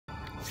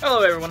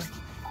Hello everyone,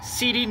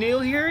 CD Neil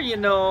here, you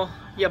know,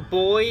 ya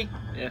boy.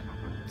 Yeah,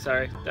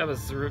 sorry, that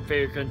was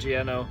very cringy,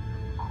 I know.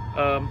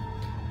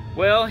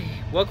 Well,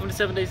 welcome to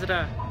 7 Days to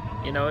Die.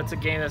 You know, it's a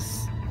game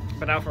that's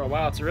been out for a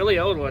while. It's a really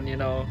old one, you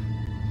know,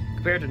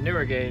 compared to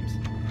newer games.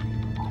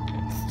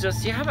 It's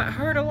just, you haven't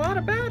heard a lot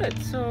about it,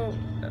 so,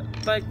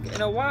 like,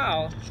 in a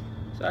while.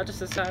 So I just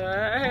decided,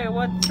 hey,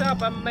 what's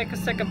up, I'm gonna make a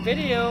second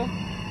video.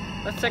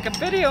 Let's take a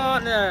video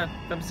on,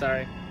 I'm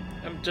sorry.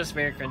 I'm just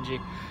very cringy.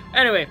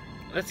 Anyway.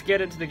 Let's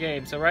get into the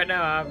game. So right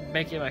now I'm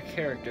making my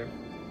character.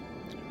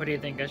 What do you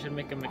think? I should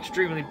make him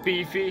extremely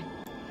beefy?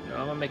 No,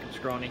 I'm gonna make him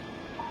scrawny.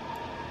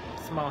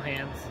 Small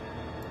hands.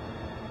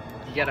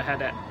 You gotta have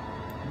that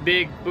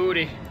big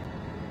booty.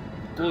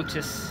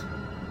 Gluteus.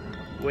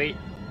 Wait,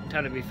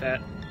 time to be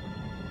fat.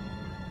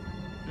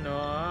 No,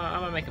 I'm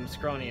gonna make him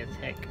scrawny as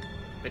heck.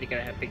 But he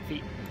gotta have big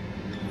feet.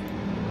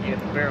 You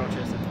got the barrel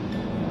chest.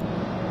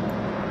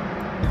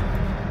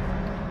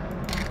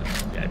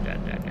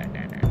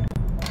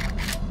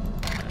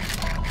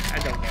 I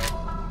don't know.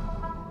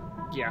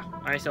 Yeah.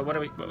 Alright, so what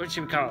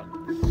should we call it?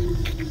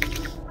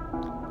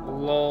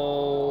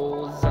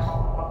 Lols.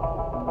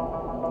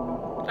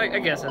 I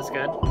guess that's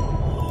good.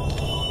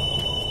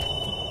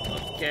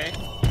 Okay.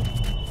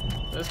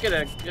 Let's get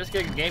a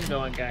game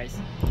going, guys.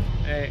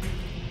 Alright.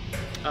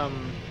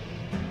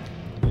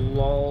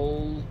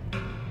 Lols.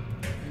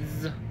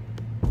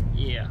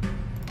 Yeah.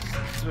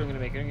 That's what I'm gonna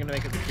make. I'm gonna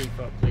make it the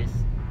default, please.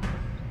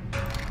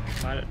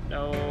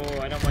 No,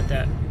 I don't want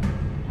that.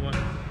 I want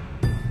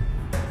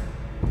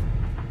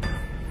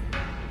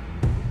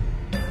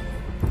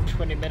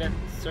 20-minute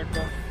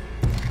circle.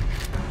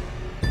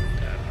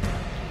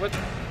 What?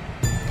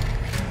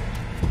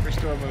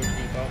 Restore mode to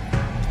default.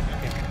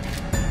 Okay.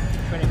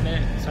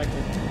 20-minute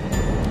cycle.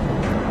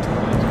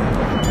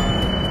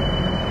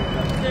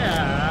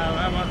 Yeah,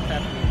 I want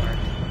that to be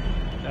marked.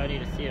 So I need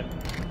to see him.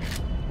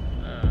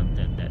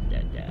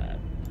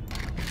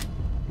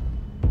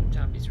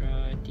 Zombies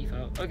ride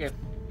default. Okay.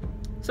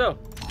 So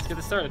let's get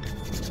this started.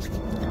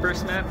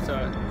 First map. So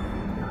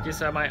I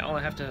guess I might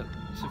only have to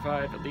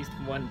survive at least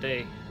one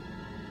day.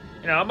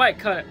 You know, I might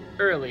cut it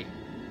early.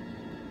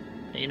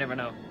 You never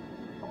know.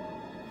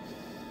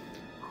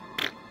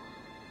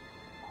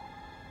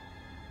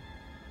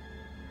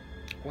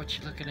 What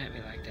you looking at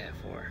me like that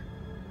for?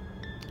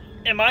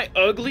 Am I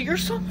ugly or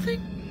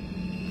something?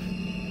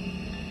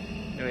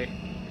 Anyway.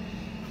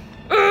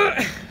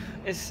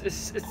 It's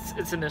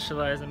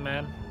initializing,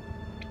 man.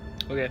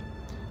 Okay.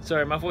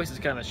 Sorry, my voice is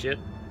kind of shit.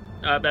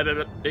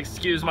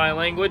 Excuse my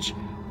language.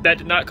 That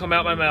did not come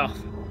out my mouth.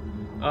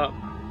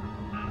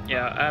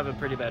 Yeah, I have a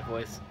pretty bad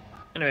voice.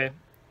 Anyway.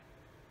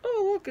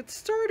 Oh, look, it's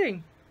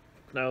starting.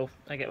 No,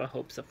 I get my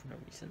hopes up for no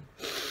reason.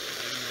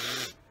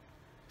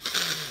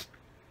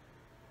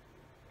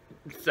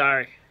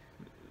 Sorry.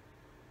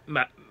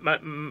 My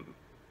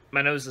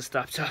nose is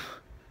stopped up.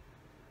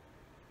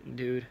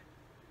 Dude.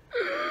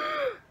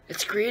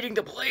 It's creating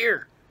the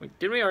player. Wait,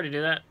 didn't we already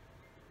do that?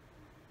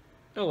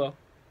 Oh well.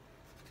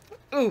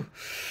 Ooh.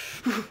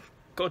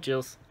 Cold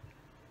chills.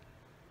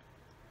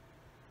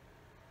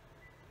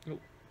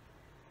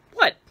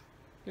 What?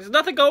 There's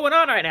nothing going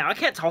on right now. I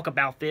can't talk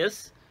about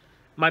this.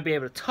 Might be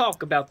able to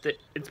talk about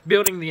it's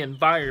building the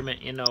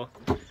environment, you know,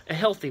 a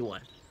healthy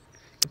one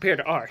compared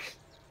to ours.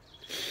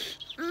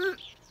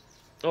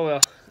 Oh well.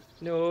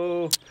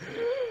 No.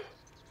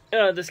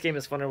 This game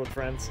is funner with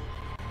friends.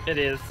 It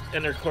is,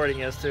 and the recording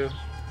is too.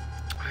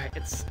 Alright,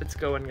 it's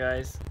going,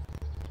 guys.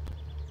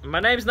 My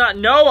name's not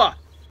Noah.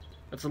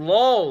 It's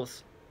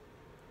Lols.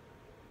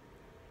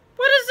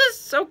 What is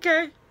this?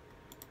 Okay.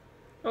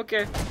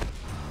 Okay.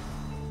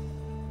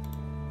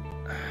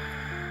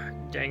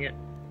 Dang it.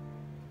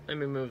 Let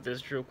me move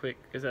this real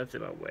quick, because that's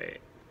in my way.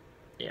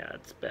 Yeah,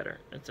 it's better.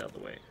 It's out of the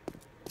way.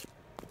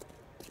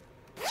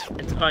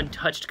 It's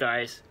untouched,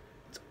 guys.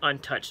 It's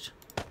untouched.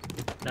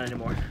 Not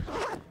anymore.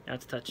 Now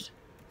it's touched.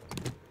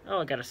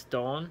 Oh, I got a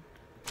stone.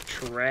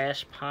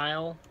 Trash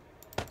pile.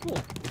 Cool.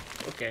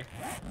 Okay.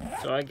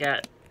 So I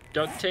got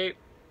duct tape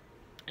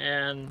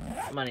and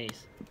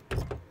monies.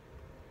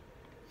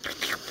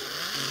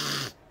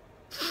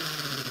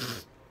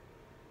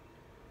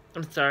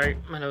 I'm sorry,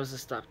 my nose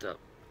is stopped up.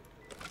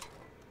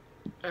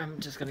 I'm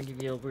just gonna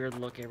give you a weird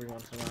look every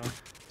once in a while.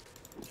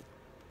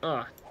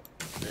 Oh,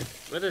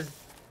 what is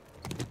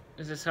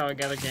this how I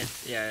got again?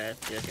 Yeah,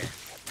 okay.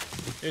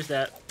 Here's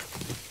that.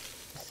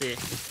 Let's see.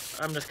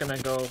 I'm just gonna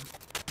go.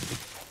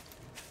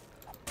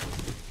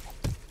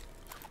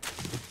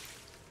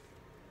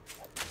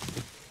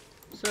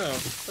 So,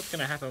 what's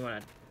gonna happen when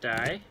I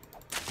die?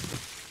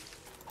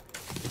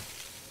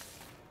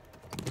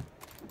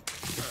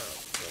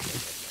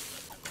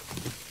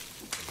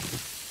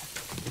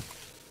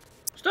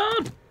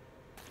 Stone!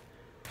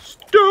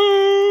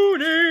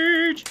 Stone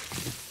Age!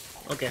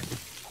 Okay.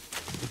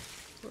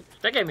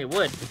 That gave me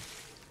wood.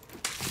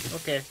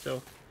 Okay,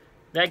 so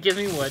that gives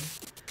me wood.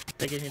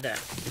 That gives me that.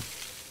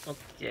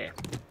 Okay.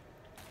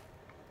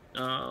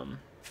 Oh,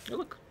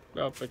 look.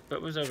 Oh, but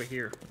what was over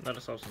here? Let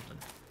us saw something.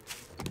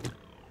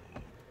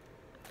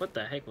 What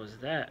the heck was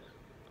that?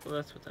 Well,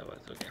 that's what that was.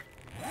 Okay.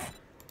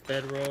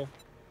 Bedroll.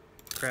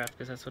 Craft,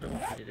 because that's what it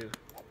wants me to do.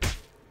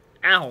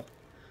 Ow!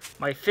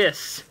 My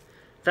fist.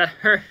 That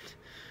hurt.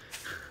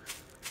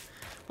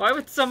 Why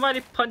would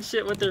somebody punch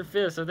it with their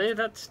fist? Are they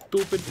that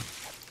stupid?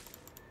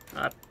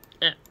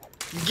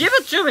 Give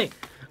it to me!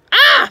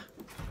 Ah!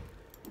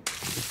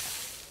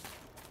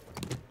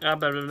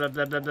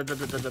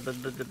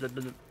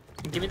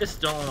 Give me the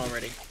stone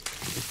already.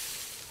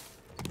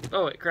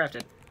 Oh, it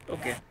crafted.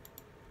 Okay.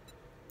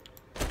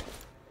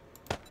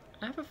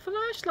 I have a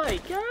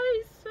flashlight,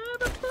 guys! I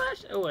have a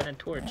flash. Oh, and a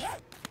torch.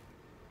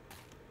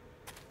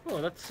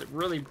 Oh, that's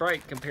really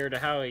bright compared to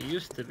how it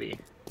used to be.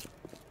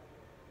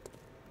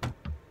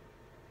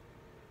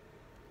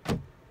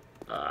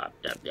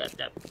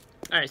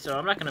 Alright, so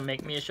I'm not gonna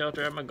make me a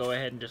shelter. I'm gonna go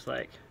ahead and just,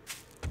 like,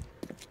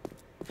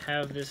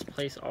 have this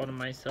place all to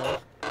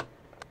myself.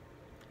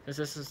 Because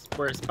this is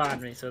where it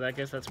spawned me, so I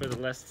guess that's where the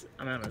less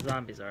amount of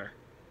zombies are.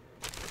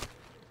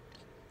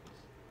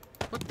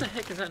 What the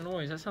heck is that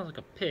noise? That sounds like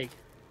a pig.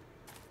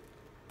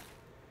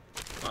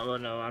 Oh,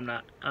 no, I'm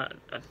not.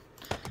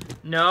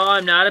 No,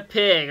 I'm not a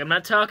pig. I'm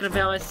not talking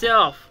about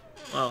myself.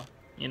 Well,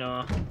 you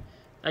know,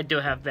 I do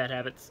have bad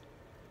habits.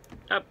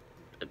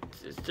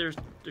 There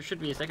should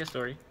be a second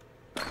story.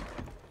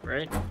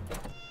 Right?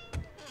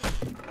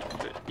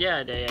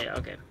 Yeah,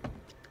 okay.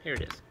 Here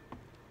it is.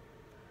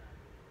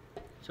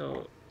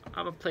 So,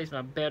 I'm gonna place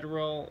my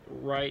bedroll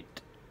right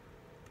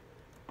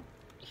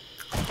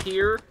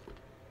here.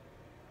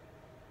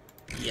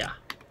 Yeah.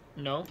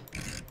 No.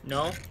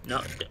 No.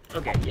 No.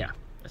 Okay, yeah.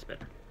 That's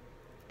better.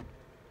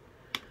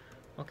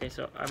 Okay,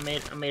 so I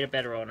made a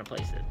bedroll and I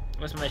placed it.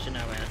 What's my mission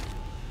now, man?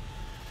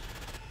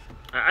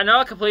 I know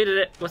I completed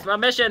it. What's my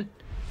mission?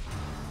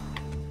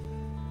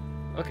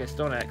 Okay,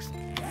 stone axe.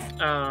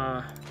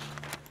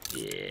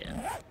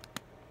 Yeah.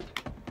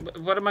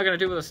 What am I gonna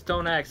do with a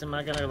stone axe? Am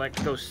I gonna, like,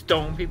 go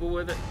stone people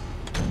with it?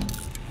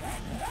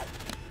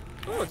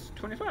 Oh, it's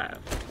 25.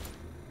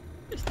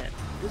 What's that?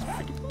 It's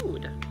pretty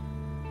good.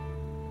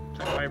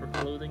 Type fiber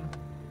clothing.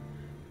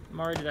 I'm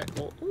already that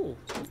cold. Ooh,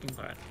 cooking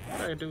pot. What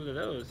do I do with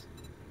those?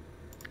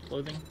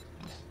 Clothing.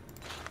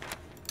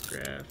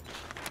 Craft.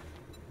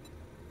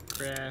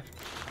 Craft.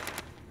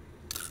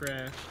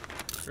 Craft.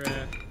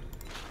 Craft.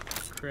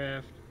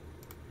 Craft.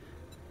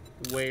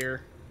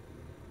 Where?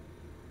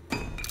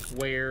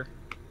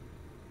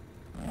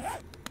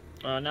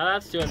 Now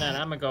that's doing that.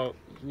 I'm gonna go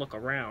look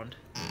around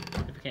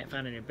if I can't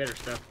find any better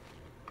stuff.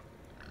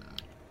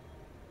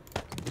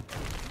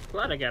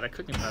 Glad I got a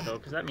cooking pot though,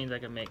 because that means I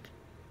can make.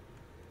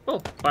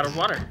 Oh, bottled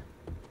water.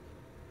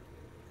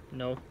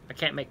 No, I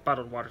can't make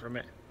bottled water from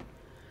it.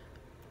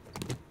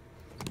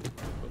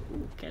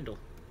 Ooh, candle.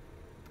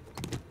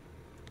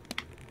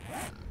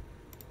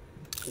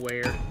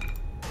 Where?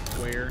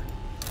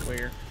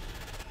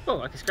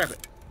 Oh, I can scrap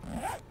it.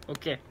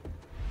 Okay.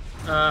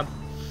 I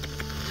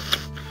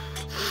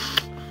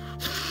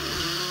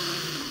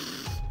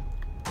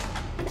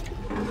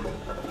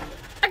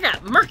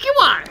got murky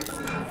water.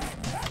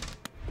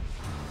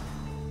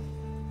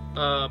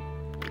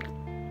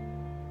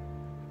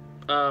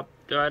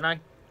 Do I not?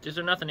 Is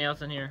there nothing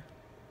else in here?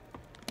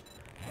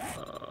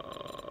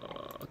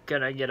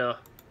 Can I get a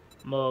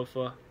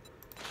motherfucker?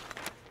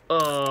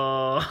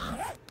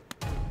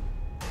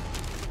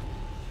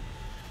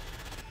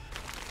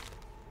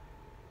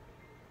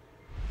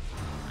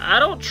 I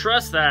don't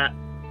trust that.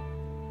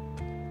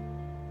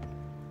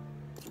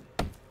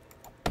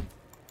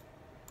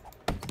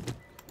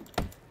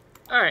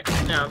 Alright,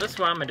 now this is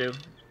what I'm gonna do.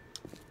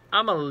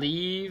 I'm gonna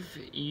leave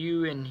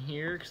you in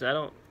here because I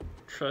don't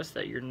trust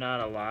that you're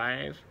not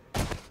alive.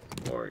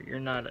 Or you're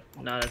not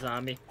a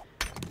zombie.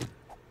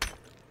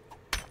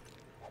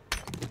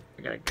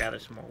 I gotta gather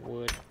some more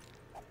wood.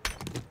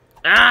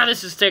 Ah,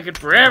 this is taking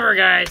forever,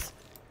 guys.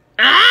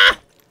 Ah!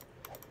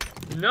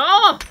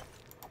 No!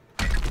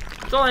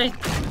 It's only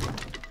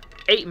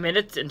 8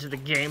 minutes into the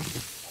game.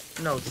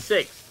 No,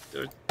 6.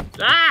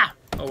 Ah!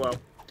 Oh well.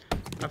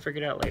 I'll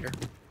figure it out later.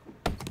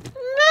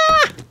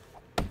 Ah!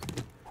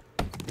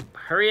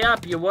 Hurry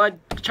up, you wood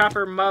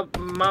chopper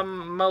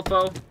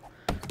mofo.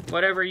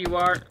 Whatever you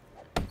are.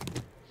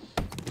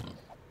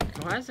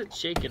 Why is it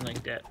shaking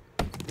like that?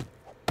 I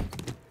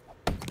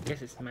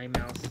guess it's my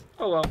mouse.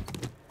 Oh well.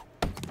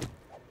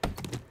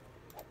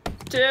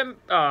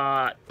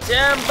 Timber!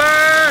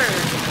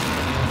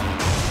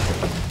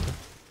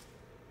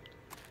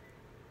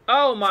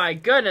 Oh my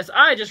goodness,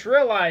 I just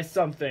realized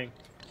something.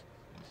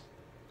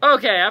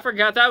 Okay, I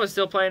forgot that was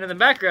still playing in the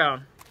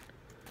background.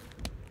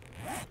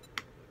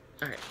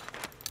 Alright.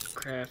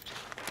 Craft.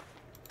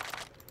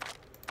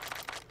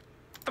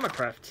 I'm gonna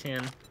craft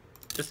 10,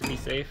 just to be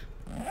safe.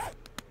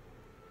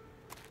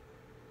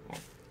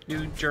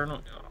 New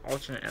journal,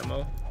 alternate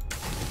ammo.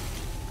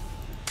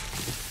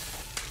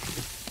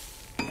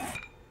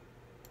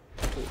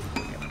 Ooh,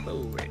 got my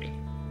bow ready.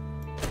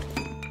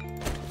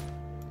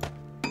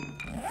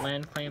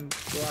 Land claim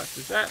blocks.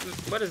 Is that,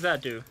 what does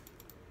that do?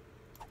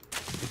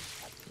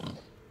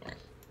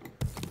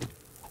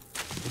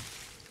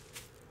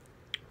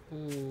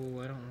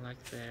 Ooh, I don't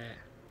like that.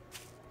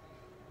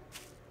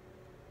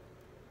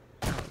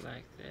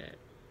 like that.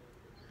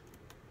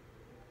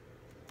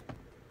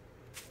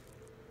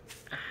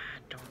 I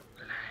don't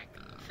like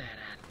that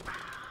at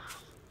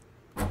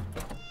all.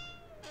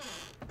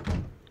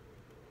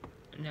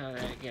 Now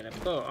that I get a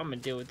bow, I'm gonna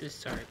deal with this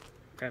sorry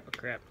crap of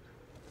crap.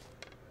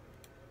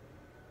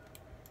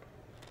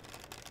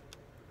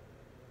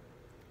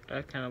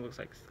 That kind of looks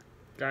like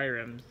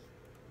Skyrim's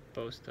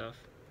bow stuff.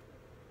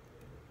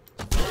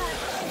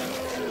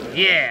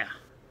 Yeah!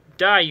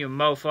 Die, you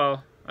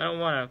mofo! I don't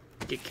want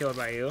to get killed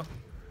by you.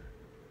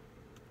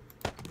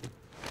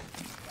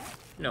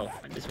 No,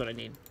 this is what I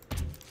need.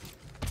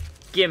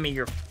 Give me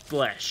your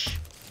flesh.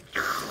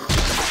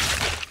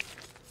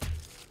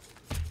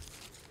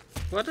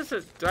 Why does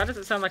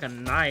it sound like a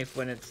knife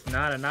when it's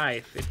not a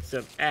knife? It's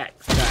an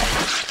axe,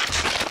 guys.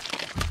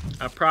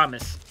 I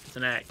promise, it's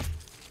an axe.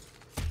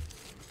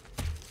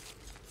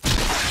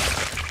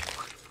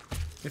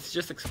 It's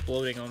just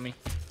exploding on me.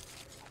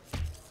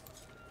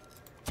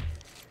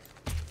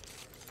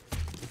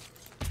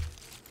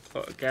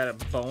 Oh, got a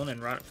bone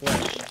and rotten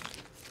flesh.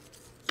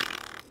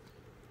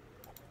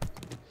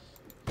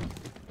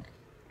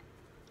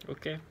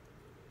 Okay.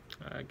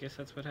 I guess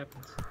that's what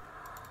happens.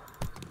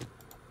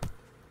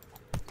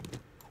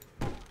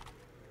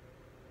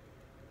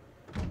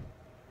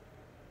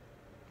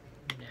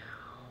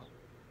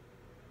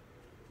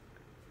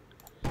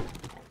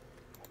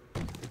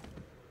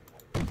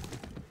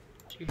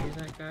 Did you hear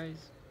that, guys?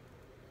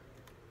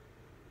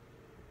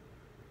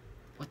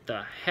 What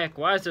the heck?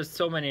 Why is there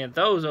so many of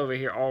those over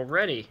here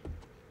already?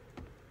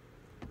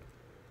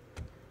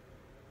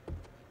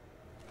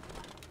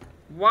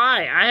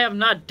 Why? I have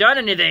not done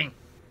anything.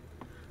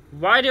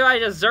 Why do I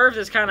deserve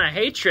this kind of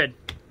hatred?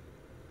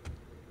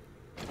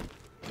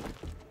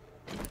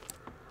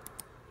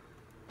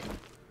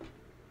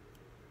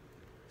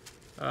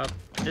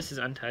 This is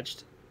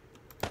untouched.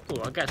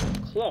 Oh, I got some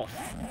cloth.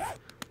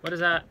 What is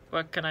that?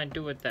 What can I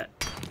do with that?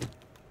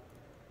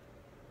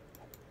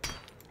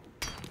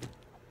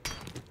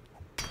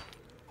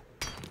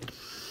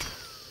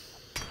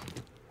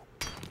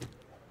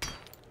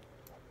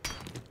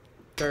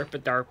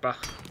 Darpa.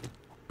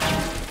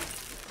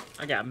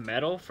 I got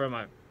metal from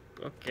a...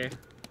 Okay.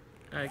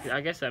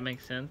 I guess that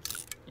makes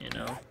sense, you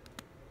know.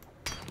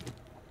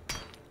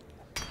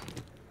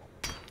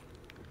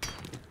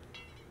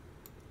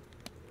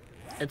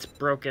 It's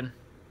broken.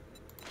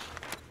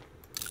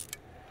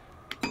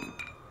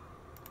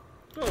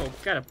 Oh,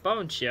 got a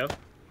bone chip.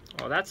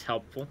 Oh, that's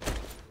helpful.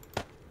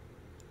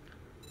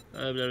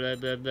 Blah, blah,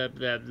 blah, blah,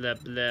 blah, blah,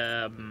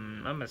 blah.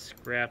 I'm gonna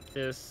scrap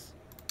this.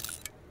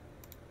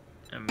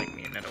 And make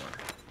me another one.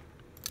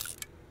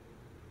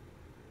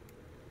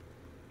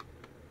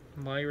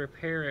 Why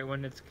repair it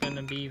when it's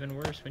gonna be even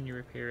worse when you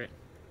repair it?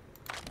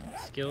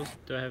 Skills?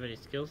 Do I have any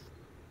skills?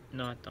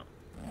 No, I don't.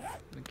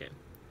 Okay.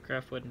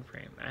 Craft wooden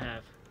frame. I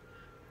have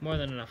more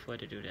than enough wood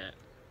to do that.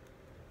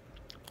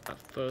 But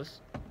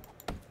first,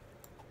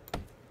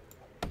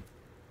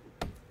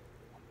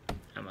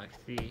 I'm gonna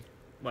see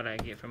what I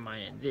get from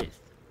mining this.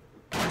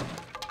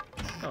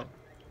 Oh.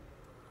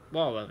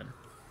 Wall oven.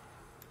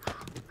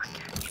 I got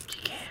an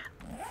empty can.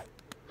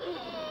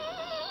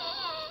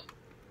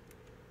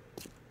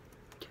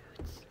 Dudes,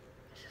 this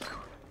is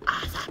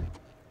awesome.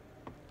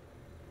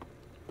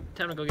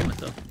 Time to go get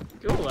myself.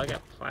 Cool, I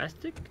got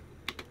plastic.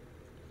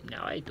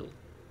 Now I do.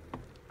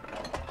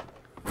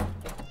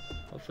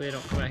 Hopefully I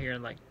don't come out here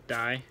and like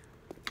die.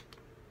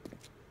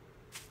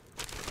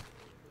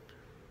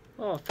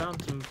 Oh, I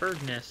found some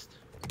bird nest.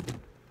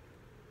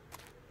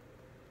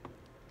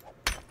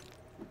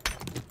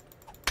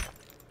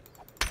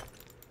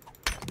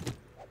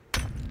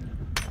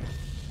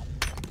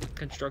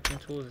 Construction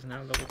tools is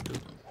now level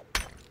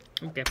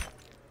 2. Okay.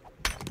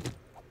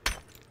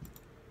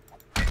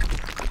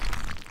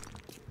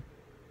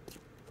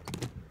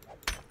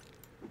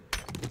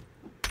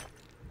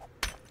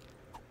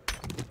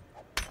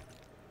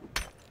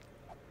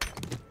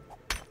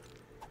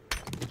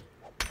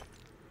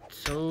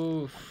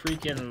 So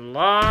freaking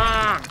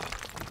long!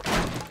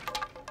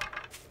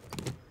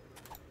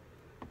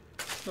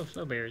 Oh,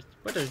 snowberries.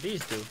 What does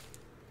these do?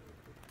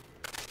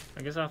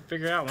 I guess I'll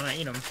figure out when I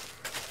eat them.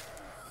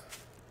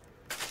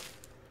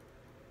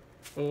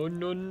 Oh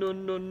no no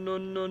no no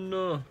no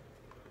no.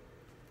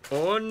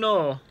 Oh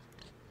no.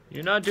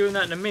 You're not doing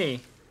that to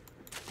me.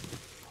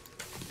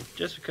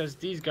 Just because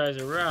these guys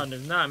are around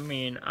does not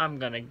mean I'm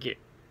gonna get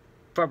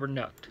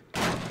rubber-knucked.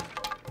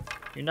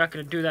 You're not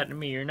gonna do that to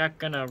me. You're not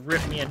gonna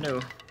rip me a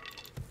new.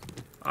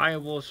 I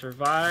will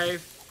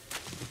survive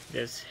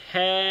this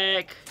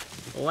heck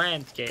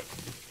landscape.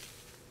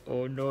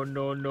 Oh no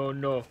no no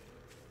no.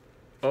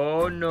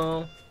 Oh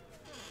no.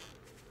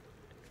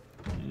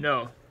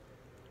 No.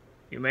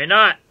 You may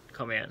not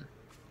come in.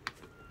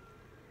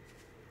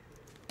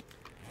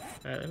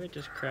 Alright, let me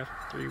just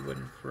craft 3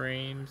 wooden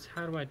frames.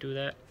 How do I do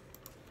that?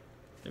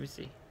 Let me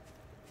see.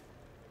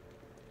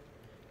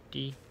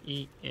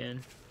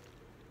 D-E-N.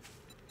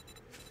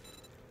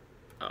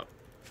 Oh.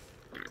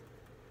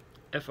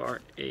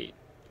 F-R-8.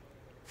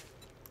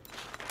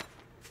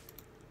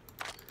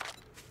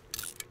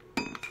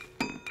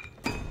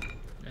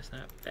 That's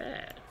not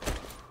bad.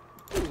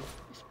 Ooh,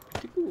 it's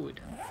pretty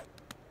good.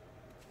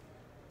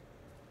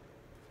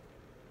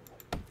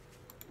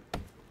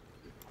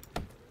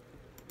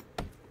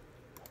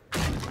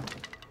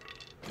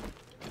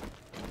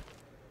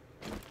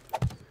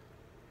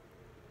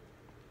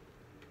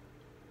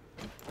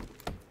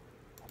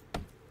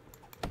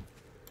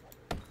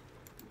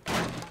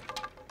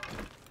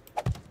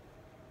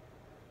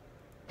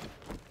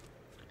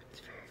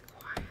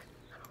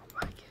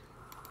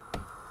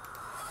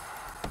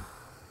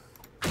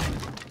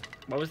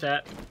 What was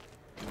that?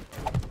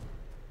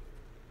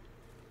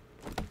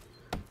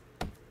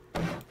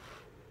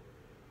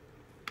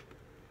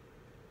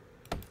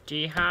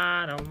 Gee,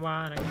 I don't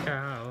wanna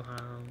go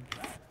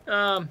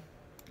home.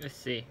 Let's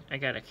see. I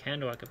got a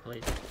candle I could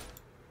place.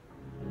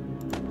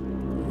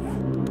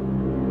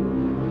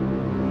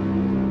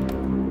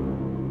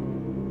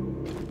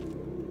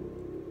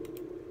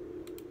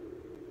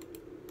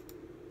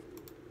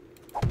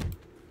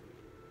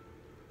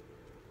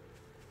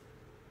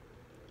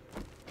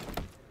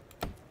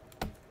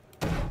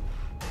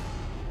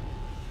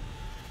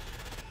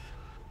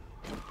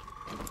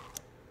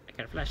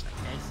 Flashlight,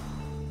 guys.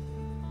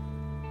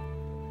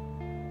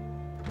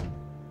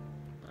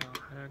 Oh,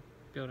 how do I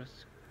build a...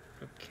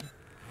 Okay.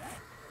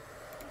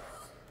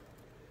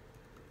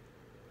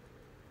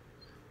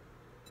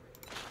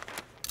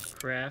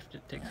 Craft.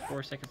 It takes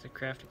 4 seconds to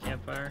craft a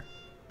campfire.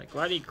 Like,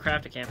 why do you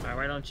craft a campfire?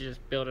 Why don't you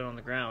just build it on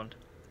the ground?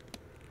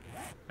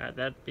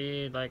 That'd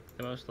be, like,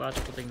 the most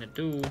logical thing to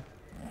do.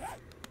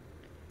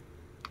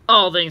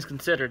 All things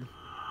considered.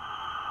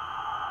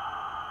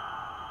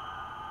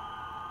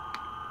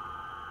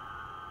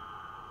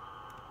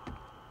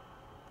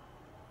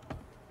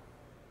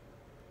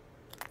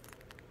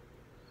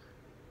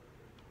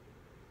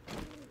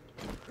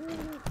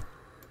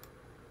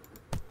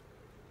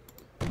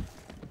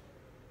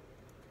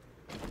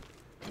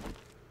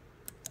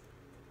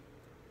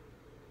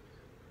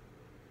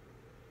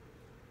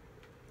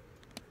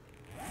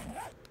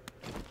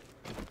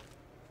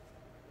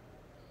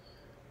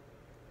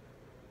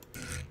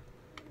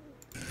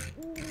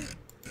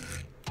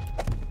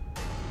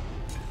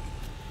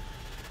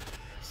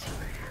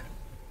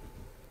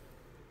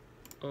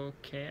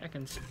 Okay,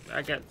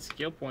 I got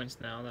skill points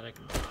now that I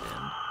can spend.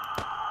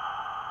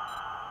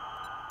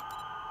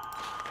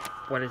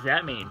 What does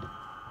that mean?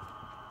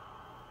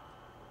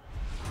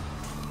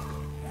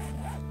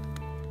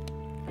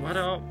 I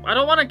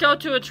don't want to go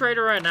to a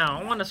trader right now.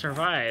 I want to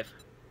survive.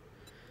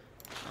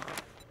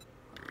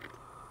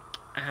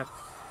 I have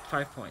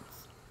 5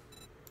 points.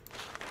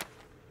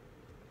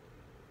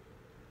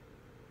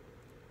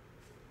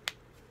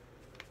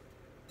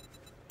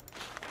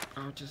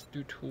 I'll just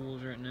do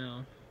tools right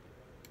now.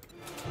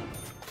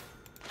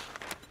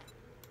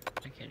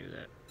 I can't do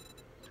that.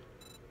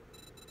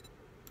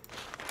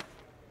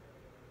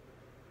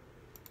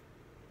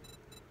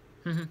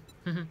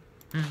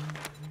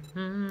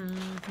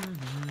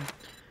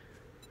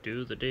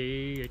 Do the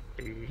day.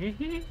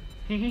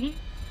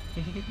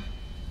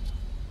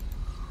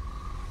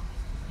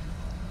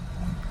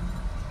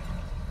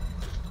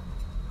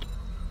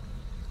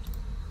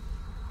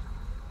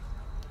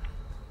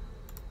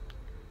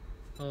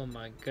 Oh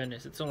my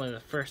goodness, it's only the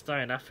first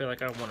die and I feel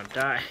like I want to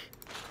die.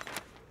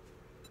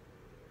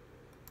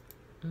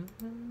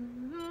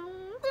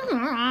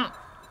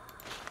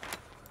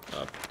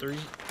 Up 3,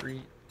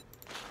 3,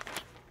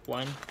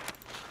 1,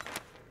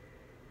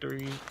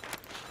 3.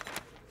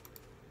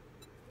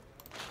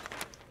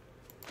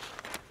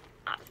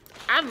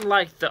 I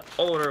like the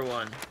older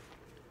one.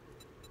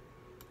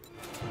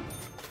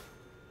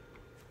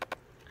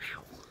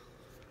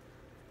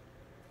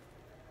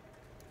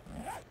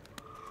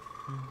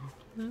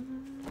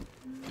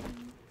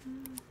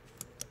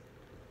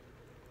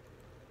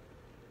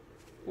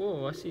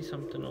 Whoa, I see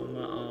something on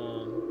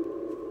my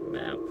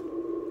map.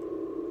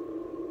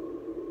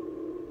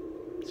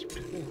 It's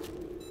pretty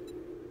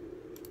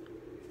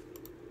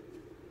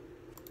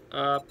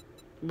cool.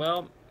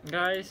 Well,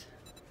 guys,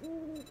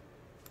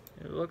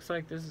 it looks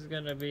like this is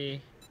gonna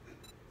be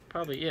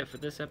probably it for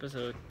this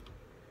episode.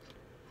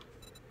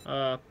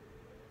 Yep.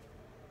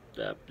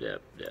 Yeah.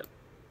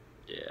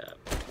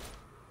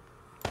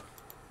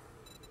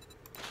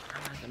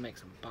 I'm gonna have to make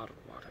some bottled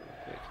water real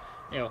quick.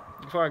 You know,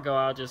 before I go,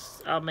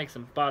 I'll make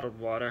some bottled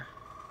water.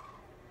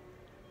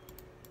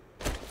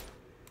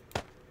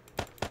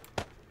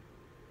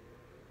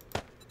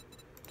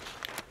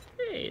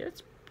 Hey,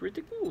 that's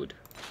pretty good.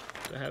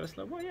 Do I have a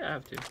slow one? Yeah, I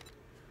have to.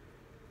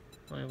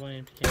 Only one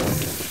empty can.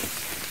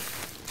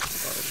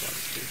 Bottled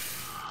water too.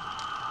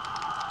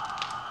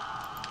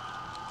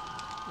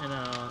 And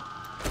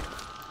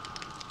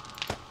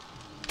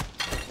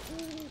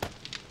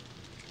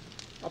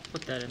I'll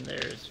put that in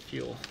there as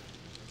fuel.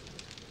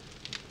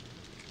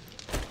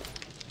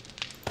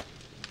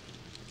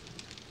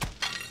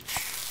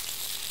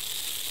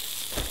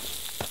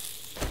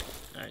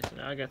 Alright, so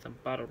now I got some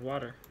bottled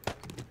water.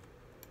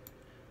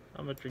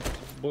 I'm gonna drink some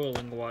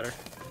boiling water.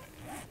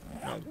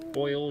 No,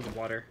 boiled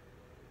water.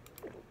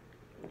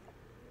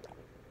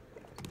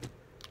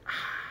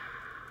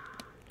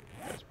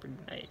 That's pretty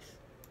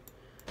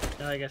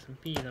Now I got some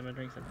peas. I'm gonna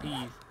drink some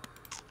peas.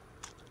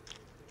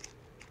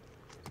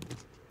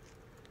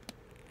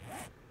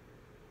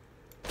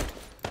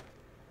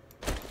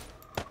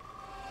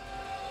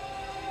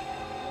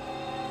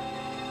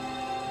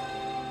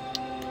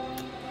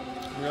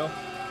 Real?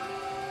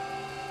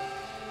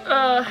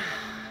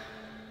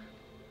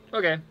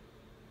 Okay.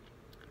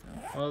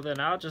 Well, then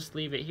I'll just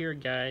leave it here,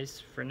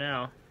 guys, for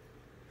now.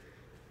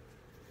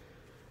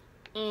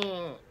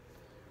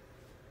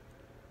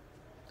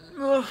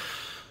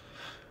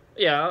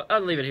 Yeah,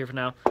 I'll leave it here for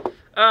now.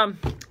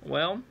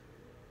 Well,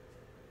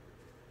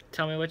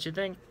 tell me what you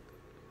think.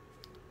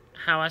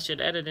 How I should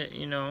edit it,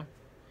 you know.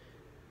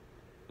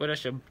 What I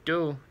should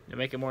do to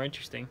make it more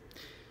interesting.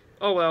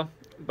 Oh, well,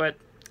 but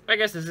I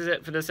guess this is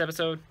it for this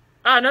episode.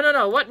 Ah,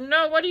 no, what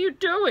are you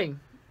doing?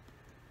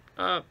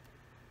 Okay,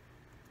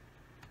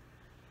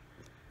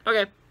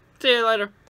 see you later.